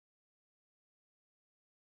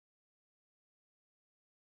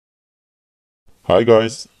Hi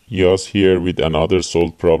guys, Yas here with another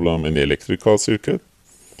solved problem in electrical circuit.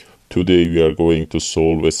 Today we are going to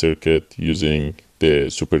solve a circuit using the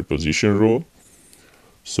superposition rule.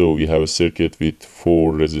 So we have a circuit with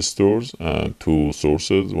 4 resistors and 2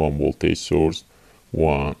 sources, one voltage source,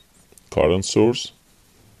 one current source.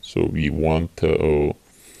 So we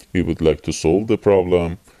would like to solve the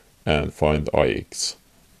problem and find Ix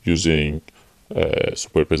using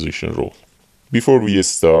superposition rule. Before we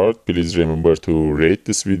start, please remember to rate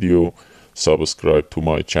this video, subscribe to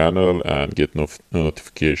my channel, and get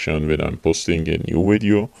notification when I'm posting a new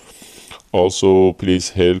video. Also,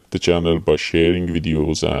 please help the channel by sharing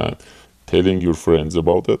videos and telling your friends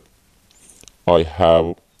about it. I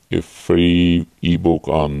have a free ebook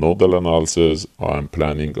on nodal analysis. I'm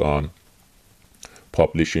planning on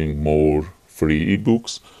publishing more free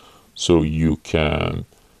ebooks, so you can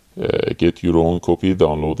get your own copy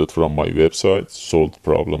downloaded from my website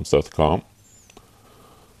solvedproblems.com.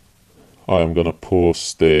 I am gonna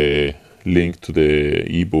post the link to the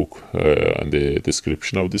ebook in the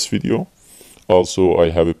description of this video. Also, I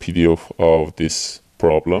have a PDF of this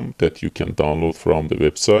problem that you can download from the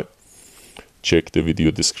website. Check the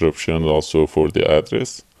video description also for the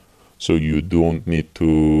address, so you don't need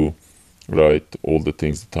to write all the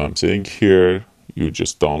things that I'm saying here. You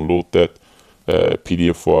just download that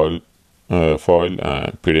PDF file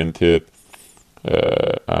and print it.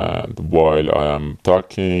 And while I am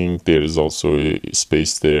talking, there is also a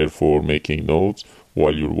space there for making notes.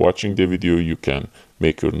 While you're watching the video, you can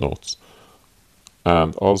make your notes.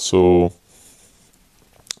 And also,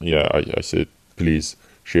 yeah, I said please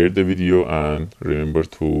share the video and remember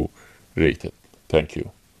to rate it. Thank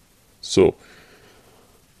you. So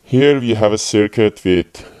here we have a circuit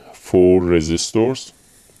with 4 resistors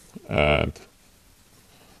and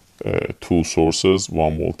 2 sources,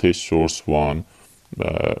 one voltage source, one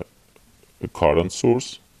current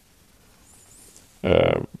source.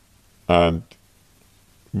 And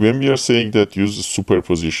when we are saying that use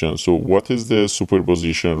superposition, so what is the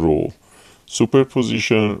superposition rule?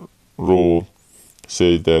 Superposition rule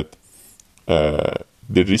say that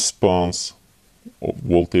the response of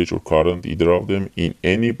voltage or current, either of them, in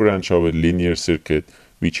any branch of a linear circuit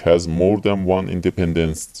which has more than one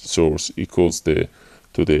independent source equals to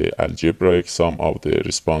the algebraic sum of the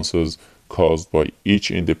responses caused by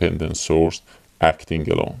each independent source acting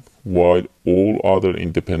alone, while all other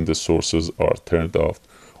independent sources are turned off,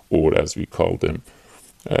 or as we call them,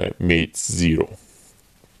 made zero.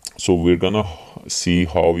 So we're gonna see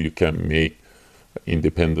how you can make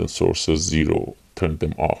independent sources zero, turn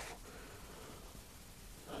them off.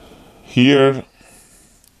 Here,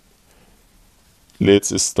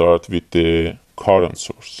 let's start with the current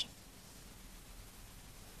source.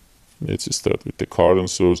 Let's start with the current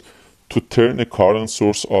source. To turn a current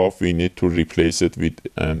source off, we need to replace it with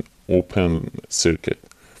an open circuit.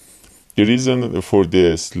 The reason for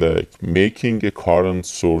this, like making a current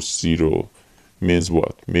source zero, means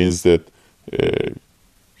what? Means that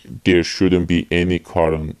there shouldn't be any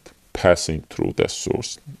current passing through that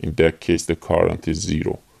source. In that case, the current is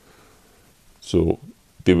zero. So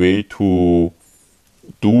the way to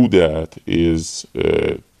do that is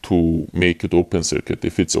to make it open circuit.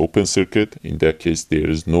 If it's open circuit, in that case there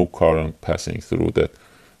is no current passing through that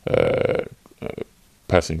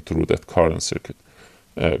current circuit,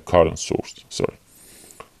 current source. Sorry.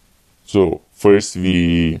 So first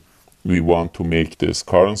we want to make this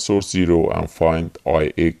current source zero and find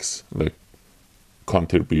Ix, like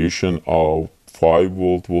contribution of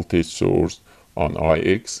 5-volt voltage source on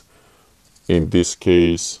Ix. In this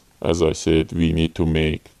case, as I said, we need to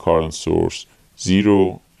make current source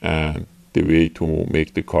zero, and the way to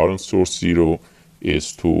make the current source zero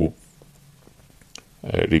is to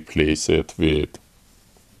replace it with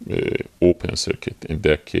open circuit. In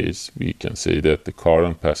that case, we can say that the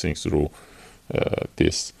current passing through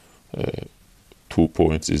this 2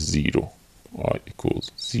 points is zero, I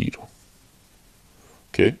equals 0.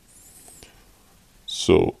 Okay,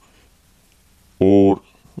 so, or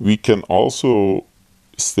we can also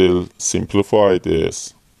still simplify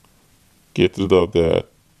this, get rid of the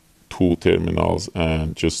 2 terminals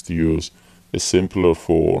and just use a simpler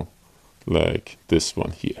form like this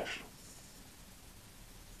one here.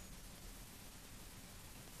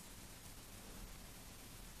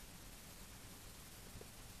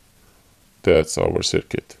 That's our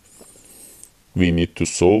circuit. We need to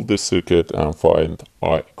solve the circuit and find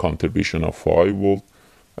contribution of 5-volt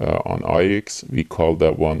on Ix. We call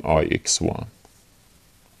that one Ix1.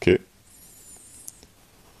 Okay.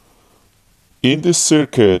 In this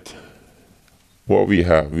circuit, what we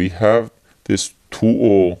have this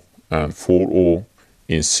 2O and 4O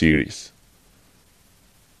in series.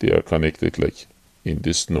 they are connected like in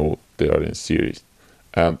this node, they are in series.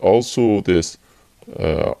 And also this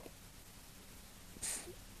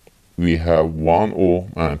we have 1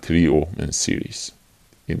 ohm and 3 ohm in series.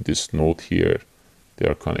 In this node here, they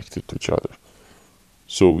are connected to each other.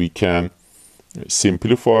 So we can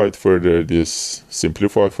simplify further this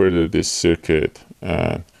circuit,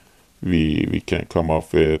 and we can come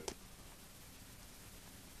up with,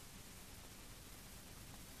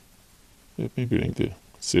 let me bring the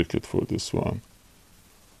circuit for this one,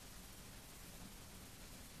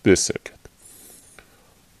 this circuit.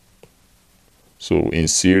 So in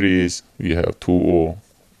series we have 2 ohm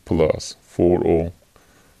plus 4 ohm,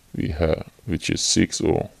 we have, which is 6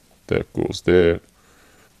 ohm, that goes there,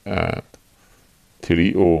 and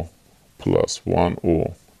 3 ohm plus 1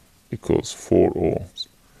 ohm equals 4 ohms,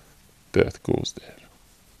 that goes there.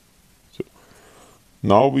 So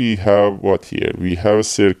now we have what here? We have a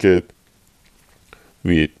circuit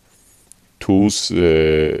with two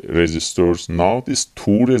resistors. Now these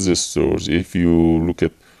two resistors, if you look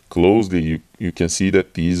at closely, you can see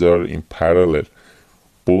that these are in parallel.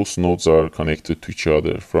 Both nodes are connected to each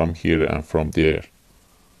other from here and from there.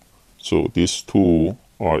 So these two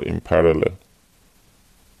are in parallel.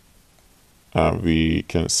 And we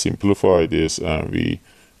can simplify this, and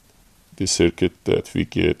the circuit that we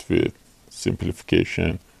get with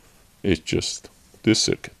simplification is just this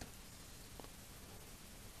circuit.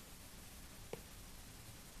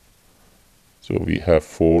 So we have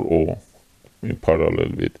 4 ohm in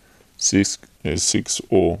parallel with 6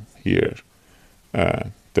 ohm here,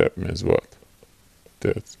 and that means what?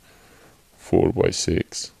 That's 4 by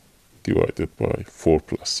 6 divided by 4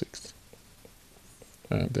 plus 6,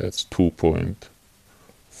 and that's 2.4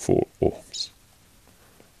 ohms,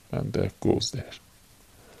 and that goes there.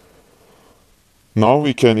 Now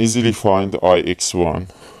we can easily find Ix1.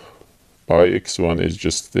 Ix1 is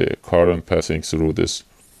just the current passing through this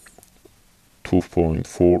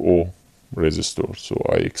 2.4 ohm resistor. So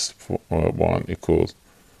Ix1 equals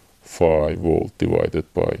 5 volt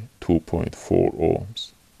divided by 2.4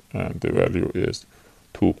 ohms, and the value is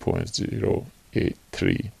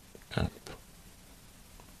 2.083 amp.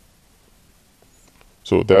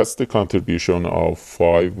 So that's the contribution of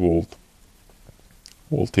 5 volt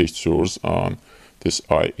voltage source on this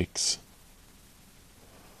Ix.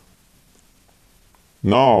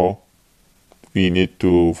 Now we need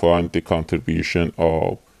to find the contribution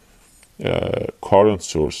of current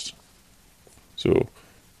source. So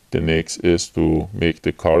the next is to make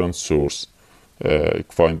the current source,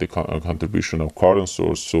 find the contribution of current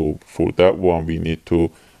source. So for that one, we need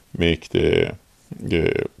to make the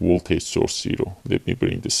voltage source 0. Let me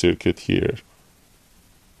bring the circuit here.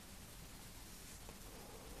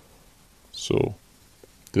 So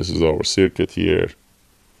this is our circuit here.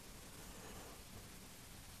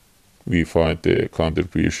 We find the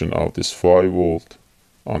contribution of this 5 volt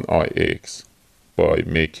on Ix by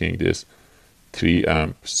making this 3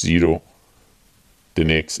 amp 0. The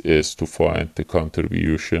next is to find the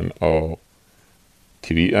contribution of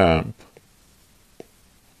 3 amp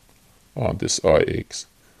on this Ix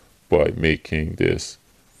by making this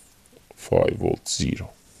 5 volt 0.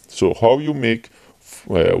 So how you make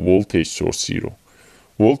voltage source 0?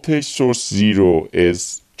 Voltage source 0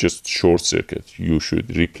 is just short circuit. You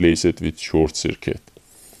should replace it with short circuit.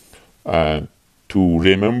 And to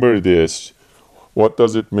remember this, what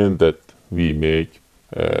does it mean that we make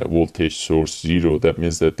voltage source 0? That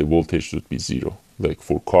means that the voltage should be 0. Like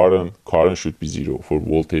for current should be 0. For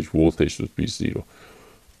voltage should be 0.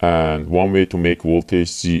 And one way to make voltage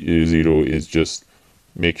 0 is just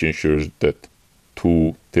making sure that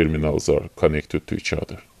two terminals are connected to each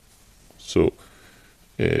other. So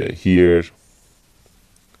here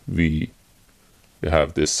we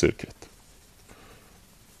have this circuit.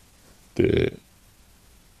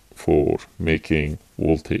 For making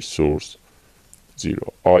voltage source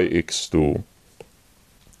 0, Ix2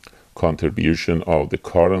 contribution of the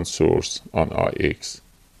current source on Ix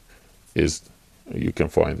is, you can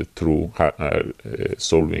find it through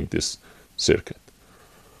solving this circuit.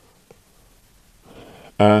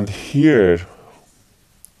 And here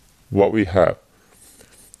what we have,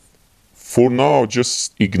 for now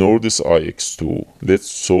just ignore this Ix2. Let's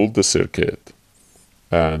solve the circuit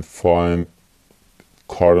and find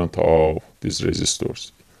current of these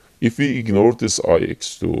resistors. If we ignore this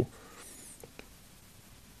Ix2,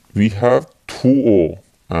 we have 2 ohm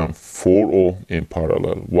and 4 ohm in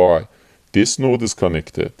parallel. Why? This node is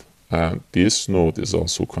connected and this node is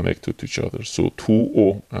also connected to each other. So 2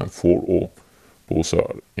 ohm and 4 ohm both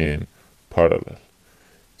are in parallel.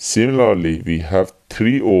 Similarly, we have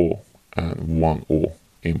 3 ohm and 1 ohm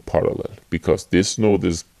in parallel, because this node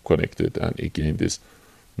is connected and again these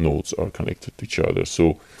nodes are connected to each other.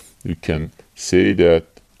 So we can say that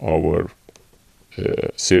our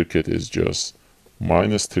circuit is just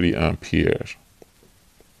 -3 ampere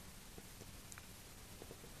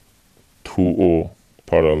 2O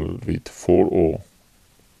parallel with 4O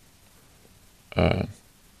and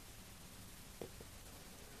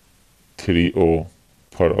 3O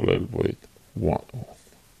parallel with 1O.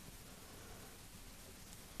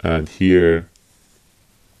 And here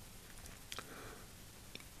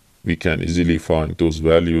we can easily find those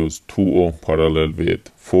values. 2O parallel with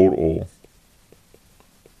 4O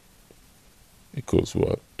equals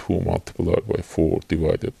what? 2 multiplied by 4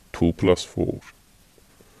 divided 2 plus 4,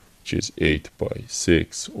 which is 8 by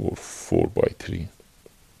 6 or 4 by 3.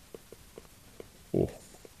 Oh.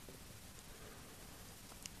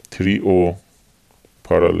 3O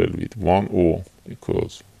parallel with 1O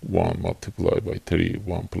equals 1 multiplied by 3,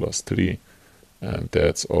 1 plus 3, and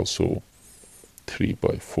that's also 3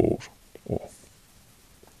 by 4. Oh.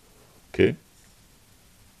 Okay.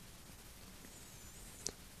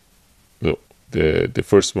 So the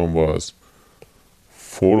first one was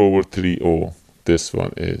 4 over 3O. This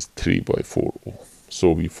one is 3 by 4O.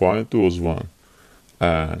 So we find those one,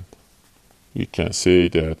 and we can say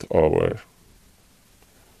that our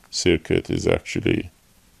circuit is actually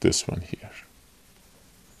this one here.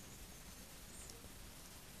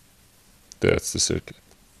 That's the circuit.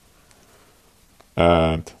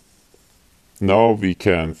 And now we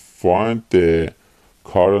can find the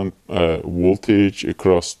current voltage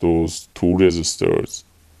across those two resistors,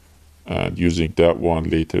 and using that one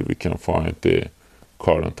later we can find the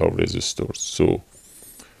current of resistors. So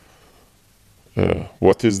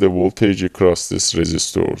what is the voltage across this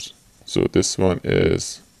resistors? So this one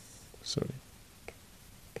is, sorry,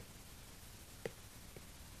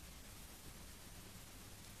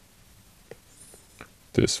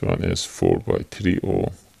 this one is 4 by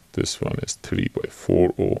 3O, this one is 3 by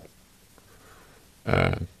 4O,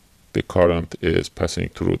 and the current is passing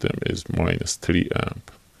through them is -3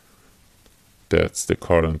 amp. That's the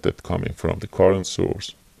current that coming from the current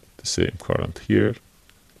source. The same current here,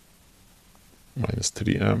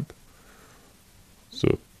 -3 amp.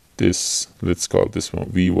 So this, let's call this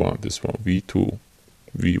one V1, this one V2.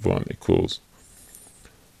 V1 equals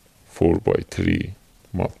 4 by 3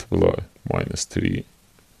 multiply -3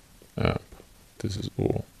 amp. This is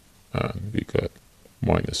O, and we got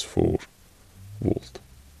 -4 volt.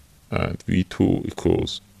 And V2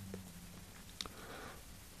 equals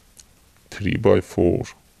 3 by 4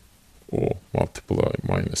 or multiply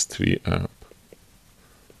 -3 amp,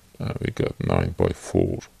 and we got 9 by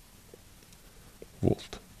 4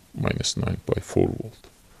 volt, -9 by 4 volt.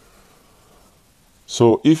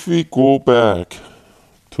 So if we go back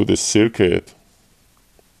to the circuit,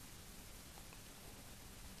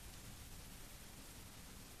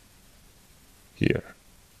 here,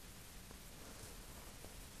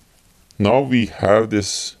 now we have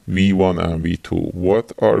this V1 and V2.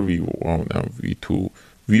 What are V1 and V2?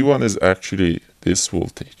 V1 is actually this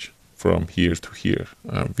voltage from here to here,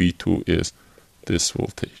 and V2 is this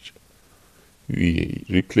voltage. We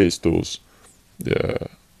replace those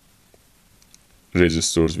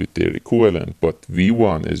resistors with their equivalent, but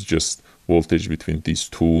V1 is just voltage between these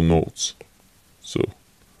two nodes. So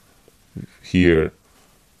here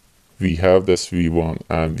we have this V1,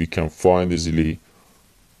 and we can find easily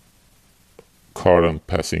current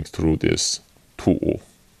passing through this 2O.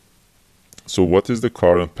 So what is the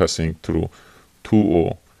current passing through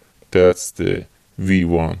 2O? That's the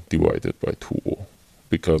V1 divided by 2O,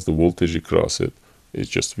 because the voltage across it is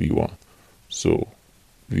just V1. So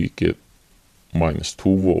we get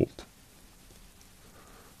 -2 volt.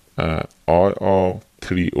 And I of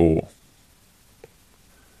 3O,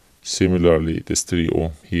 similarly this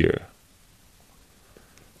 3O here,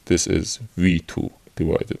 this is V2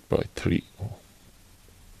 divided by 3O.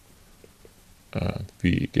 And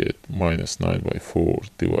we get -9 by 4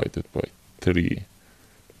 divided by 3.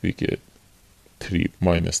 We get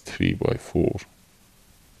 -3 by 4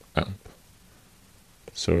 amp.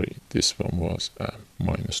 Sorry, this one was amp,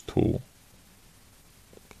 -2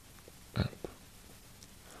 amp.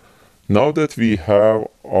 Now that we have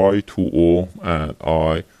I2O and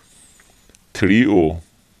I3O,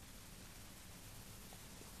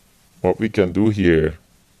 what we can do here,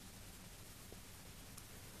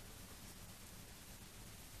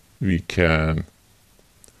 we can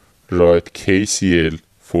write KCL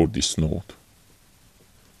for this node.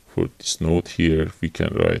 For this node here, we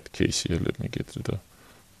can write KCL. Let me get rid of.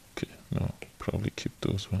 Okay, no, probably keep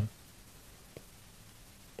those one.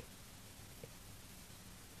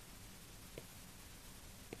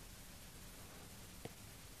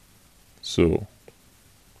 So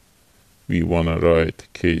we want to write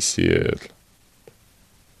KCL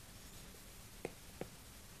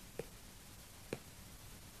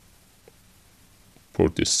for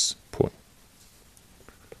this point.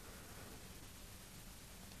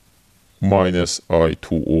 Minus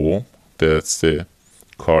I2O, that's the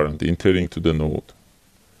current entering to the node,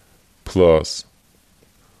 plus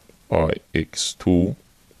IX2,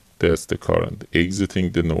 that's the current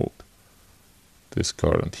exiting the node, this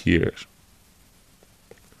current here,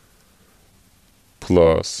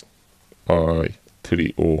 plus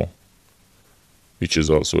I3O, which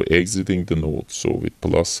is also exiting the node, so with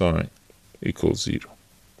plus sign equals 0.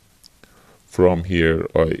 From here,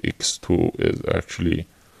 IX2 is actually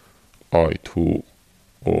I2O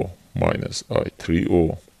minus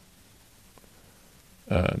I3O,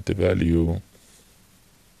 and the value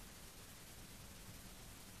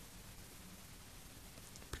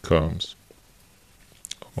becomes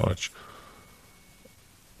how much?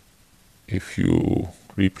 If you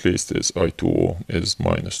replace this, I2O is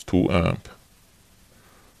minus 2 amp,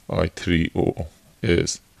 I3O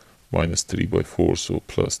is minus 3 by 4, so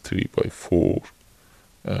plus 3 by 4,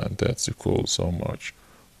 and that's equals how much?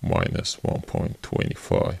 Minus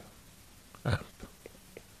 1.25 amp.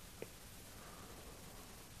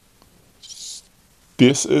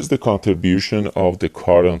 This is the contribution of the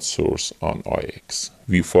current source on IX.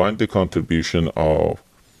 We find the contribution of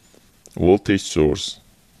voltage source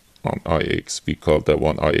on IX. We call that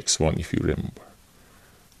one IX1 if you remember.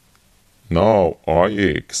 Now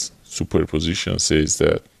IX superposition says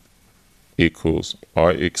that equals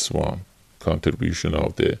IX1 contribution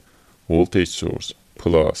of the voltage source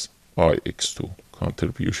plus IX2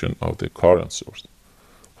 contribution of the current source.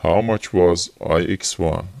 How much was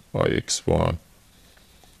IX1? IX1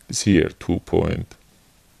 is here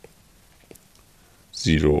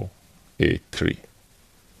 2.083.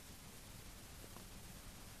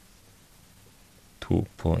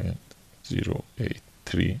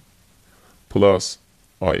 2.083 plus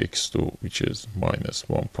IX2, which is minus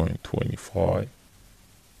 1.25,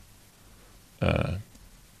 and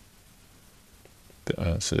the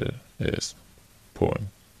answer is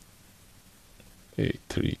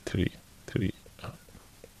 0.8333.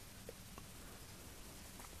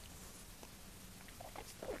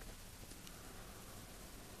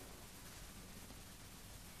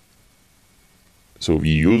 So we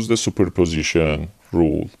use the superposition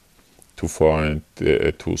rule to find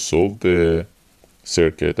to solve the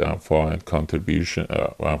circuit and find contribution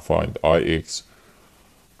and find IX,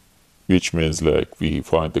 which means like we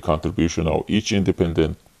find the contribution of each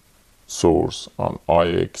independent source on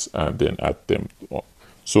IX and then add them.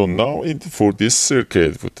 So now for this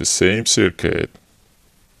circuit, with the same circuit,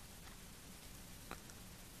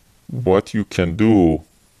 what you can do,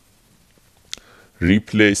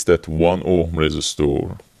 replace that 1 ohm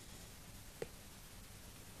resistor.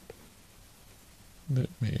 Let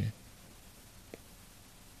me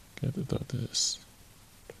get it at this.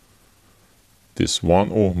 This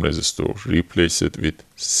 1 ohm resistor, replace it with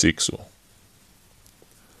 6 ohm.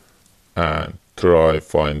 And try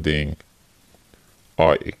finding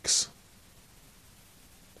IX.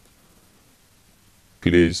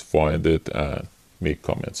 Please find it and make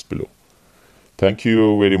comments below. Thank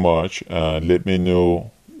you very much, and let me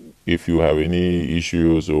know if you have any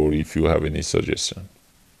issues or if you have any suggestion.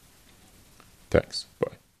 Thanks.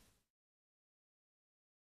 Bye.